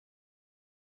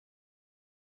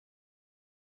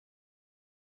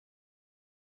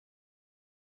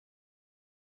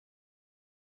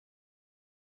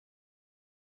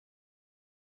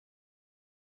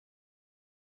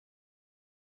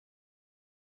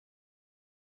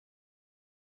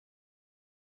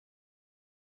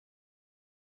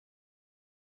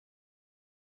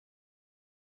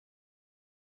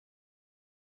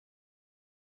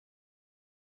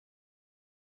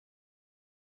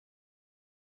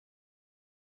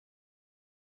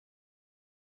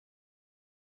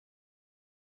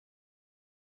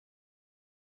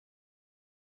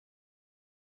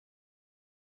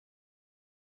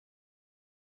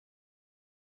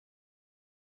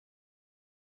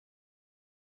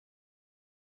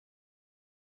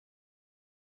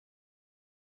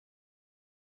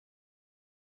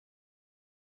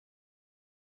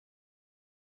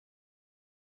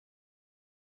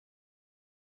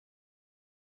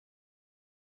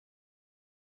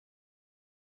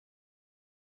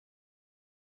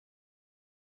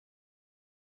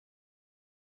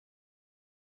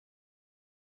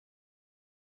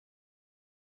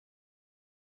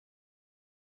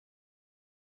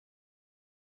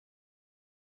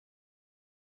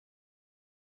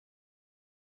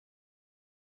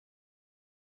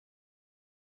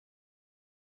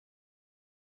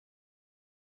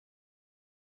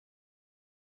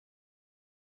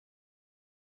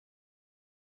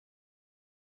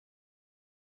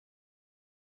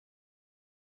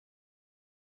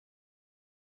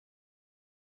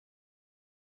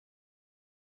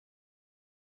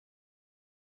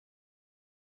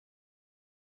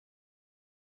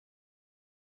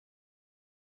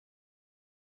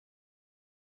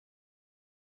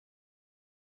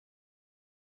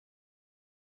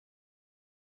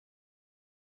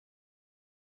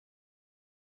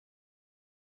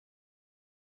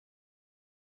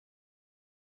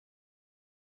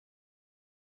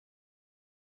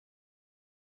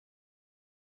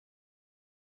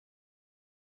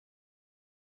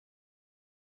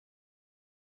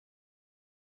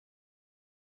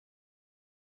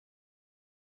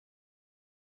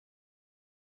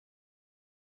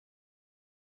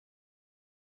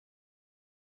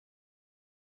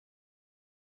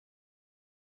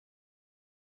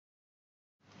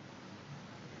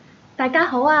大家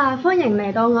好啊，歡迎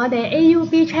嚟到我哋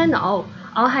AUB Channel，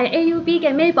我係 AUB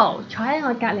嘅 Mabel，坐喺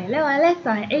我隔離呢位咧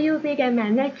就係 AUB 嘅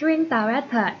Managing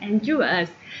Director Andrew。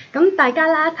咁大家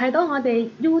啦睇到我哋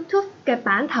YouTube 嘅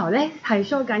版頭咧係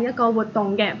show 緊一個活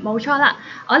動嘅，冇錯啦。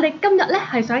我哋今日咧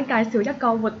係想介紹一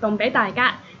個活動俾大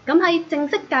家。咁喺正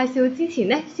式介紹之前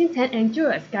咧，先請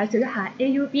Andrew 介紹一下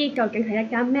AUB 究竟係一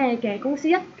間咩嘅公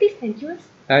司啊 ？Please, Andrew.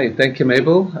 Hi, thank you,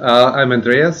 Mabel. I'm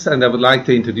Andreas, and I would like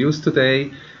to introduce today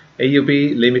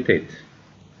AUB Limited.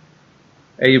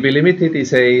 AUB Limited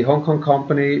is a Hong Kong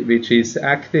company which is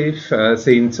active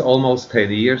since almost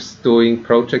 10 years doing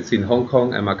projects in Hong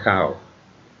Kong and Macau.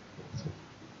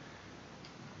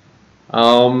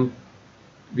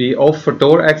 We offer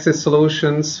door access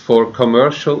solutions for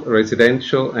commercial,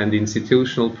 residential and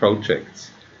institutional projects.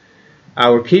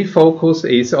 Our key focus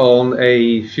is on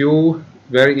a few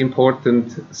very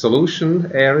important solution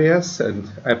areas and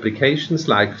applications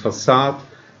like facade,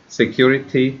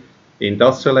 security,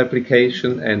 industrial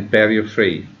application and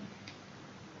barrier-free.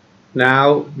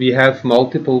 Now we have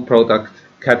multiple product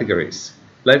categories.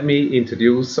 Let me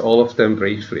introduce all of them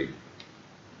briefly.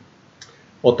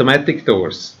 Automatic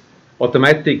doors.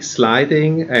 Automatic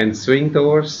sliding and swing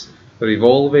doors,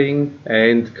 revolving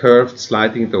and curved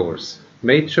sliding doors.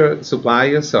 Major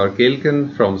suppliers are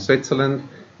Gilgen from Switzerland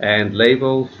and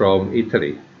Label from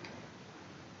Italy.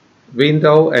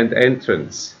 Window and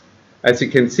entrance. As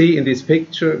you can see in this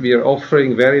picture, we are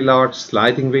offering very large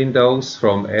sliding windows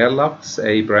from Airlux,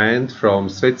 a brand from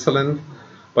Switzerland,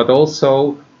 but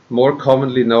also more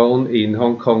commonly known in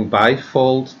Hong Kong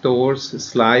bifold doors,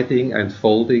 sliding and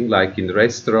folding like in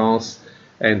restaurants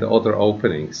and other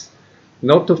openings.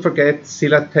 Not to forget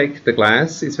Silatec, the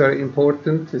glass is very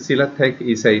important. Silatec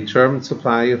is a German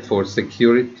supplier for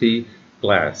security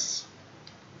glass.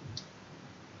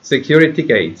 Security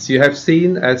gates. You have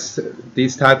seen as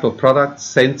these type of products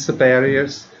sensor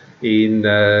barriers in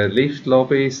lift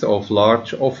lobbies of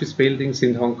large office buildings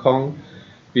in Hong Kong.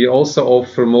 We also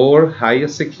offer more higher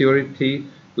security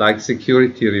like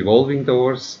security revolving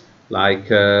doors, like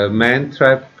man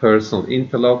trap, personal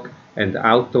interlock and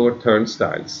outdoor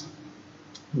turnstiles.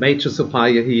 Major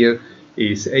supplier here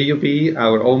is AUB,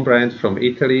 our own brand from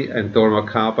Italy, and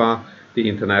Dormakaba, the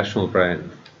international brand.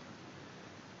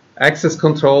 Access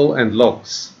control and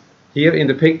locks. Here in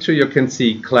the picture you can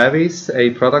see Clavis, a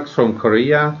product from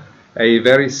Korea, a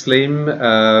very slim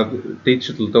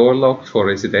digital door lock for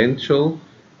residential,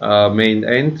 main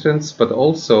entrance, but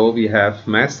also we have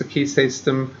master key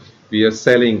system, we are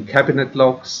selling cabinet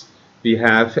locks, we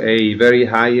have a very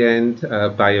high-end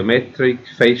biometric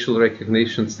facial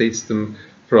recognition system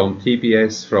from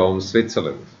TBS from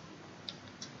Switzerland.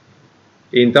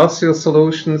 Industrial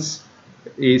solutions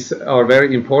are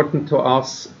very important to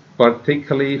us,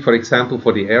 particularly, for example,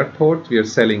 for the airport. We are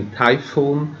selling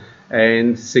Typhoon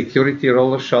and security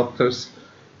roller shutters.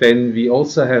 Then we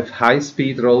also have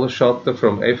high-speed roller shutter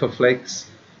from Everflex,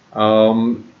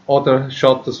 other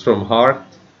shutters from Hart,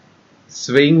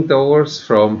 swing doors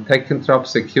from Tekkentrap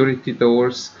security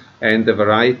doors, and a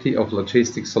variety of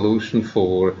logistic solutions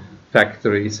for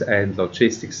factories and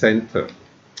logistics center.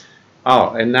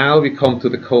 And now we come to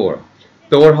the core.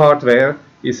 Door hardware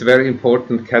is a very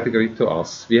important category to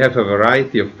us. We have a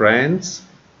variety of brands,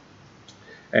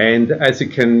 and as you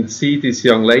can see, this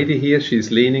young lady here, she's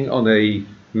leaning on a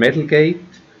metal gate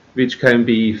which can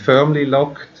be firmly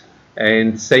locked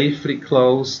and safely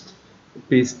closed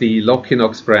with the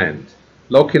Locinox brand.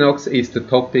 Locinox is the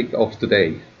topic of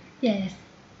today. Yes.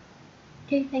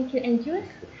 Okay, thank you, Andrew.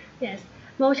 Yes.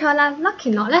 冇錯啦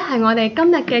 ，Locinox 咧係我哋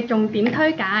今日嘅重點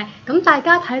推介。咁大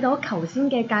家睇到頭先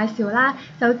嘅介紹啦，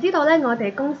就知道咧我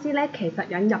哋公司咧其實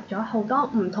引入咗好多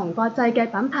唔同國際嘅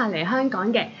品牌嚟香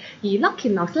港嘅。而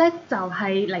Locinox 咧就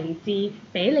係嚟自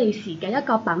比利時嘅一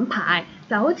個品牌，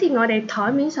就好似我哋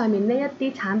台面上面呢一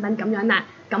啲產品咁樣啦。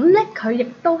咁咧佢亦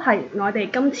都係我哋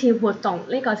今次活動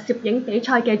呢個攝影比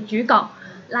賽嘅主角。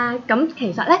啦，咁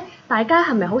其實咧，大家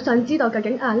係咪好想知道究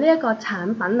竟呢一個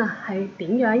產品啊係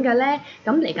點樣嘅咧？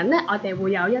咁嚟緊咧，我哋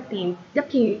會有一段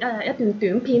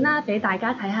短片啦，俾大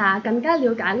家睇下，更加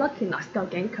了解 Locinox 究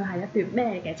竟佢係一段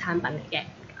咩嘅產品嚟嘅。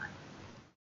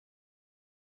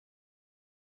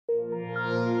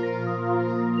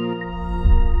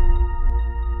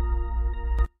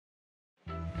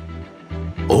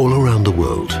All around the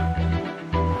world,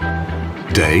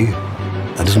 day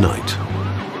and night.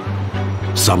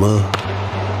 Summer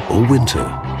or winter,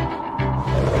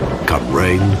 come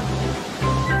rain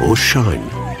or shine,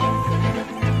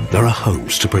 there are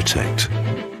homes to protect,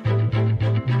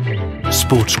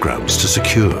 sports grounds to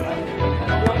secure,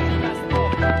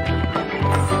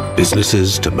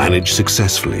 businesses to manage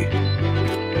successfully,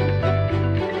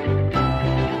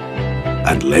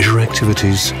 and leisure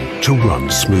activities to run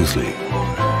smoothly.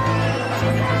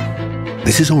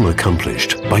 This is all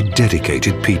accomplished by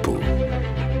dedicated people,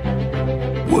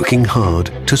 working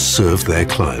hard to serve their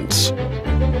clients.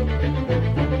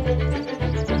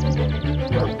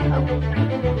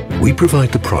 We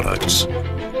provide the products,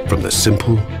 from the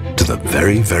simple to the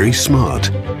very, very smart,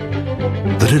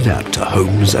 that adapt to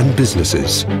homes and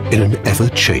businesses in an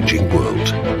ever-changing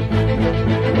world.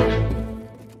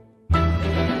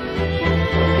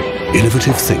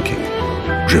 Innovative thinking,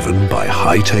 driven by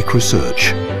high-tech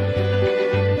research,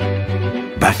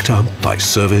 backed up by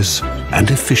service and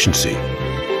efficiency.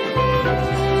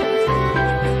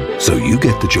 So you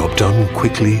get the job done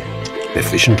quickly,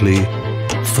 efficiently,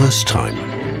 first time,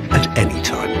 at any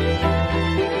time.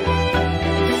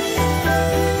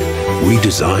 We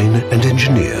design and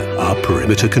engineer our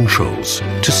perimeter controls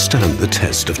to stand the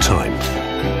test of time.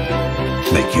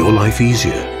 Make your life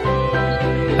easier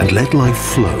and let life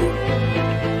flow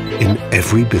in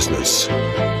every business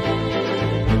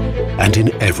and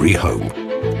in every home.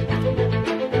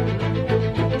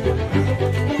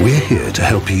 We're here to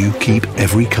help you keep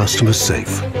every customer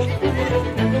safe,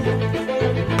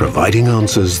 providing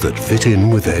answers that fit in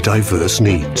with their diverse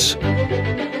needs.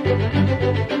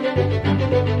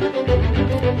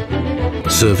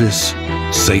 Service,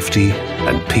 safety,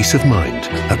 and peace of mind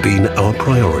have been our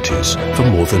priorities for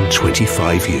more than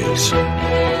 25 years.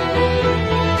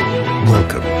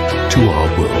 Welcome to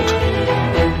our world.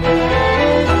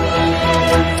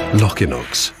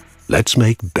 Locinox. Let's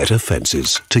make better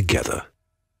fences together.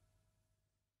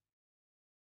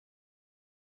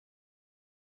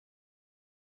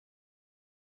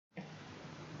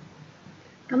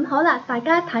咁好啦，大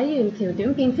家睇完條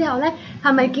短片之後呢，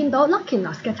係咪見到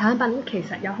Locinox 嘅產品其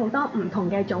實有好多唔同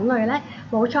嘅種類呢？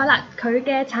冇錯啦，佢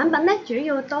嘅產品呢，主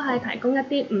要都係提供一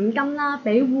啲五金啦，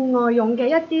俾戶外用嘅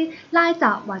一啲拉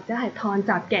閘或者係燙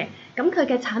閘嘅。咁佢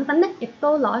嘅產品呢，亦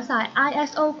都攞晒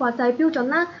ISO 國際標準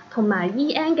啦，同埋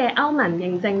EN 嘅歐盟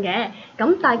認證嘅。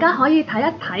咁大家可以睇一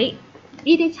睇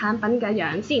呢啲產品嘅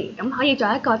樣先，咁可以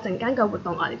做一個陣間嘅活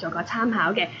動，我哋做個參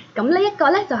考嘅。咁呢一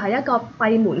個咧就係一個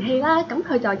閉門器啦，咁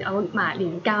佢就有埋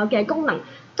連校嘅功能。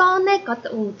當呢個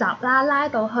護閘啦拉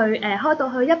到去開到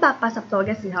去180度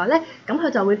嘅時候咧，咁佢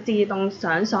就會自動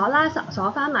上鎖啦，鎖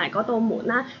翻埋嗰道門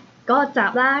啦。嗰個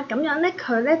閘啦，咁樣咧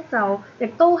佢咧就亦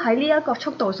都喺呢一個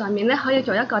速度上面咧可以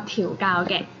做一個調校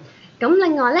嘅。咁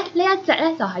另外咧，呢一隻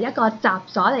咧就係一個閘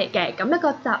鎖嚟嘅，咁一個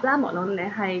閘啦，無論你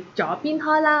係左邊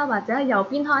開啦，或者係右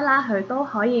邊開啦，佢都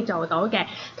可以做到嘅。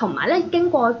同埋咧，經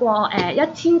過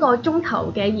1000個鐘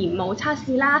頭嘅燃霧測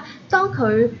試啦，當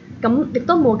佢咁亦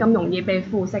都冇咁容易被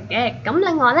腐蝕嘅。咁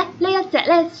另外咧，呢一隻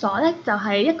咧鎖咧就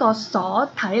係一個鎖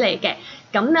體嚟嘅。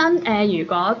咁樣如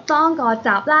果當個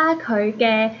閘啦佢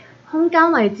嘅空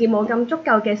間位置冇咁足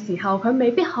夠嘅時候，佢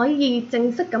未必可以正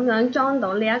式咁樣裝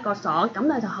到呢一個鎖，咁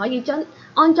你就可以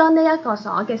安裝呢一個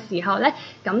鎖嘅時候咧，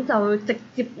咁就直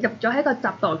接入咗喺個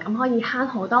閘度，咁可以慳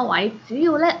好多位。只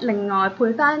要咧另外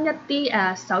配翻一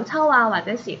啲手抽啊或者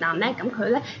匙啖咧，咁佢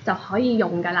咧就可以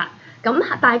用㗎啦。咁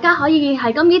大家可以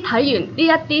係咁啲睇完呢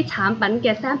一啲產品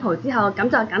嘅 sample 之後，咁就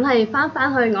梗係翻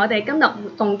去我哋今日活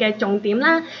動嘅重點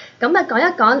啦。咁講一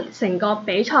講成個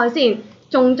比賽先。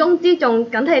重中之重，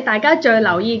梗係大家最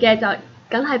留意嘅就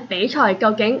梗係比賽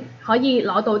究竟可以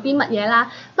攞到啲乜嘢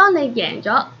啦。當你贏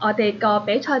咗我哋個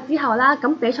比賽之後啦，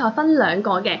咁比賽分兩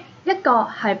個嘅，一個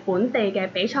係本地嘅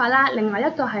比賽啦，另外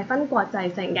一個係分國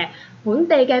際性嘅。本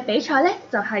地嘅比賽咧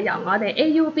就係由我哋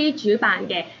AUB 主辦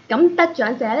嘅，咁得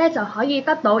獎者咧就可以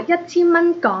得到1000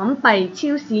蚊港幣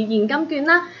超市現金券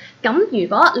啦。咁如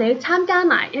果你參加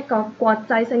埋一個國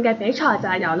際性嘅比賽，就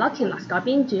係由 Locinox 嗰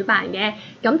邊主辦嘅，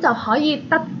咁就可以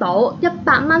得到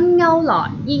100蚊歐羅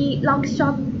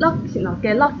Loc-eshop Locinox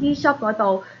嘅 Loc-eshop 嗰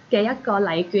度嘅一個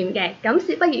禮券嘅。咁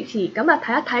事不宜遲，咁啊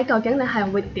睇一睇究竟你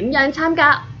係會點樣參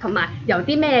加，同埋有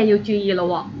啲咩要注意咯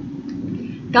喎。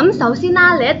咁首先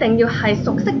啦，你一定要係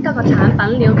熟悉嗰個產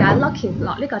品，了解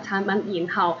Locinox 呢個產品，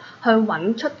然後去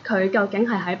揾出佢究竟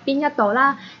係喺邊一度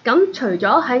啦。咁除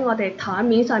咗喺我哋台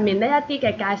面上面呢一啲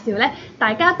嘅介紹咧，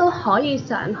大家都可以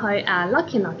上去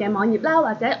Locinox 嘅網頁啦，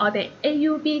或者我哋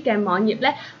AUB 嘅網頁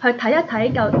咧，去睇一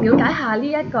睇，了解下呢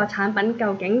一個產品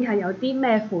究竟係有啲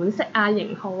咩款式啊、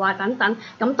型號啊等等。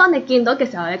咁當你見到嘅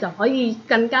時候，你就可以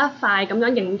更加快咁樣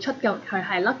認出佢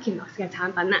係 Locinox 嘅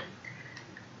產品啦。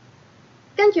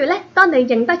跟住咧，當你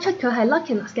認得出佢係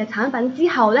Locinox 嘅產品之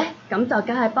後咧，咁就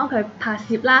梗係幫佢拍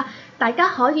攝啦。大家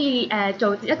可以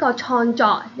做一個創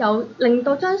作，又令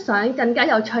到張相更加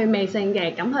有趣味性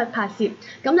嘅咁去拍攝。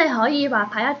咁你可以話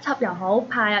拍一輯又好，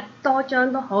拍多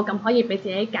張都好，咁可以俾自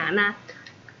己揀啦。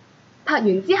拍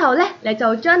完之後咧，你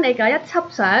就將你嘅一輯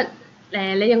相你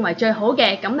認為最好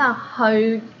嘅，咁就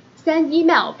去 send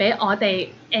email 俾我哋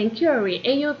enquiry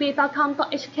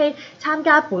AUB.com.hk 參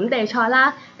加本地賽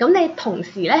啦。咁你同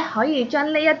時咧可以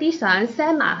將呢一啲相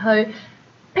send 埋去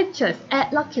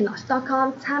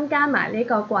pictures@Locinox.com 參加埋呢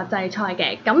個國際賽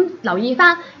嘅。咁留意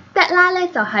翻 deadline 咧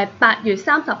就係8月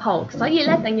30號，所以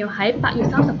咧一定要喺8月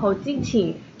30號之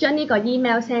前將呢個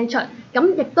email send 出。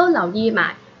咁亦都留意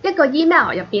埋一個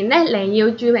email 入邊咧，你要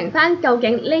註明翻究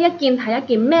竟呢一件係一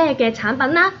件咩嘅產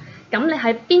品啦。咁你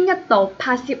喺邊一度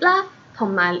拍攝啦，同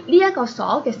埋呢一個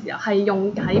鎖嘅時候係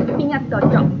用喺邊一個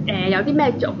有啲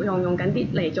咩作用，用緊啲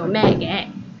嚟做咩嘅？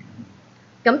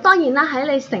咁當然啦，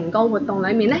喺你成個活動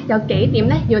裡面咧，有幾點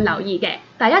咧要留意嘅。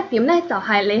第一點咧就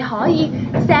係你可以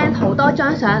send 好多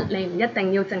張相，你唔一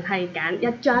定要淨係揀一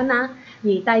張啦。而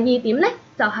第二點咧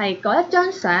就係嗰一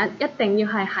張相一定要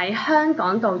係喺香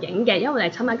港度影嘅，因為你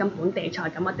參加緊本地賽，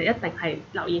咁我哋一定係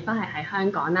留意翻係喺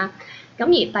香港啦。咁而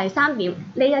第三點，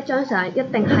呢一張相一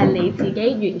定係你自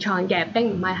己原創嘅，並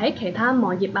唔係喺其他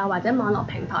網頁啊或者網絡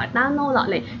平台 download 落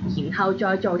嚟，然後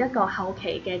再做一個後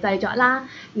期嘅製作啦。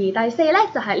而第四咧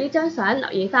就係呢張相留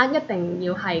意翻一定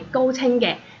要係高清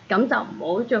嘅，咁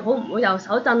就最好唔好有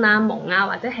手震啊、蒙啊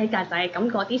或者起格仔，咁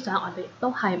嗰啲相我哋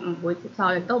都係唔會接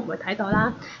受，亦都唔會睇到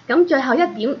啦。咁最後一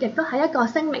點亦都係一個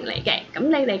聲明嚟嘅，咁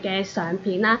你哋嘅相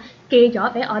片啦寄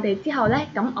咗俾我哋之後咧，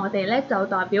咁我哋咧就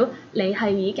代表你係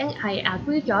已經係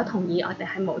agree咗同意我哋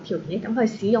係無條件咁去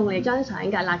使用你張相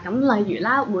㗎啦。咁例如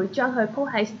啦，會將佢 po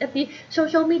喺一啲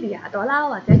social media 度啦，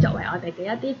或者作為我哋嘅一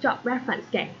啲 job reference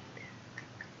嘅。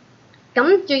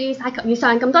咁注意晒以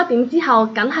上咁多點之後，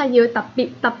梗係要特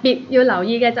別要留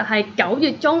意嘅就係9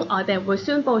月中我哋會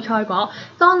宣佈賽果。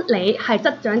當你係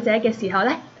執獎者嘅時候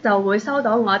咧，就會收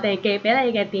到我哋寄俾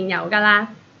你嘅電郵㗎啦。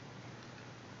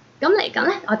咁嚟緊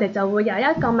咧，我哋就會有一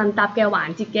個問答嘅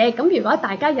環節嘅。咁如果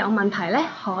大家有問題咧，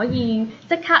可以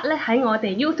即刻咧喺我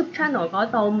哋 YouTube channel 嗰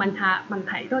度問下問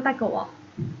題都得㗎喎。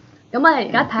咁我哋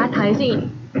而家睇一睇先。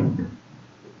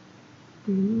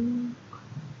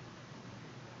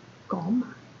講埋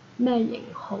咩型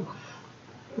號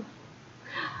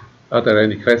Are there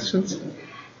any questions?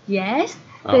 Yes,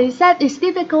 they said it's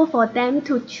difficult for them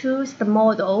to choose the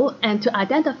model and to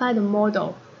identify the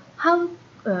model. How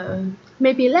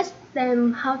maybe let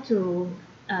them how to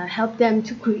help them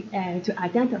to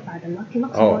identify the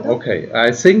Locinox model. Okay.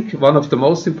 I think one of the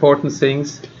most important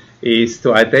things is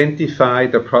to identify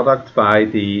the product by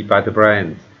the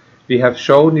brand. We have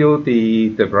shown you the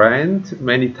brand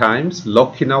many times,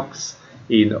 Locinox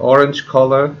in orange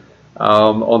color.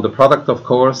 On the product, of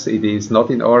course, it is not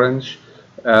in orange.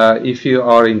 If you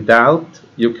are in doubt,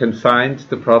 you can find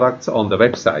the products on the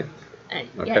website.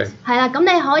 Yes， 係啦，咁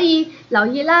你可以留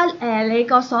意啦，你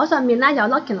個鎖上面啦有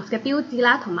Locinox 嘅標誌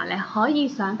啦，同埋你可以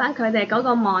上翻佢哋嗰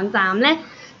個網站咧，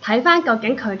睇翻究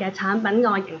竟佢嘅產品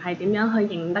外形係點樣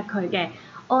去認得佢嘅。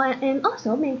And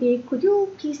also maybe could you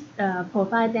please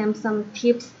provide them some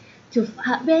tips to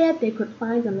where they could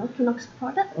find the Locinox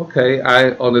product? Okay,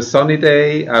 on a sunny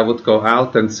day I would go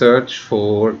out and search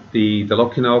for the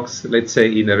Locinox, let's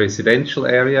say in a residential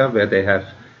area where they have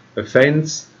a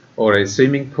fence or a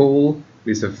swimming pool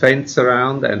with a fence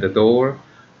around and a door.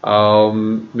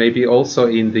 Maybe also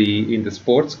in the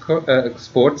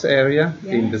sports area,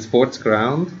 yes. In the sports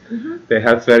ground. They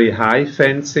have very high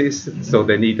fences, so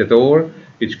they need a door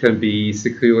which can be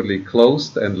securely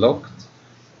closed and locked.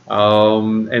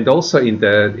 And also in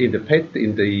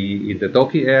the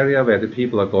doggy area where the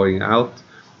people are going out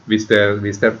with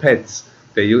their pets,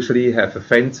 they usually have a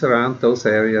fence around those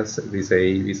areas with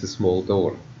a small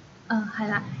door. 係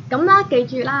啦，咁啦，記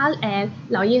住啦，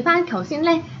留意翻頭先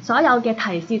咧，所有嘅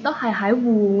提示都係喺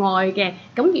戶外嘅。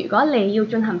咁如果你要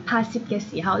進行拍攝嘅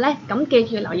時候咧，咁記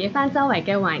住留意翻周圍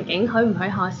嘅環境許唔許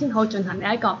可先好進行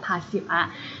呢一個拍攝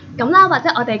啊。咁啦，或者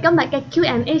我哋今日嘅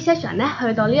Q&A session 咧，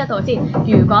去到呢一度先。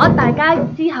如果大家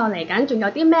之後嚟緊仲有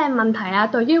啲咩問題啊，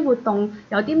對於活動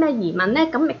有啲咩疑問咧，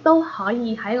咁亦都可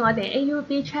以喺我哋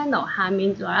AUB channel 下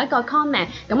面留一個 comment，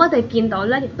 咁我哋見到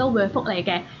咧亦都會覆你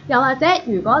嘅。又或者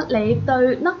如果你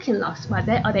對 Locinox 或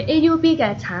者我哋 AUB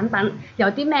嘅產品有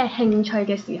啲咩興趣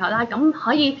嘅時候啦，咁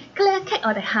可以 click 一 click 我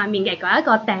哋下面嘅嗰一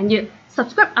個訂閱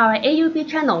subscribe our AUB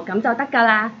channel 咁就得㗎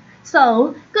啦。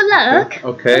So good luck.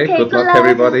 Okay, good luck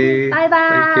everybody. Bye bye.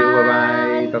 Thank you. Bye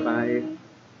bye. Bye bye.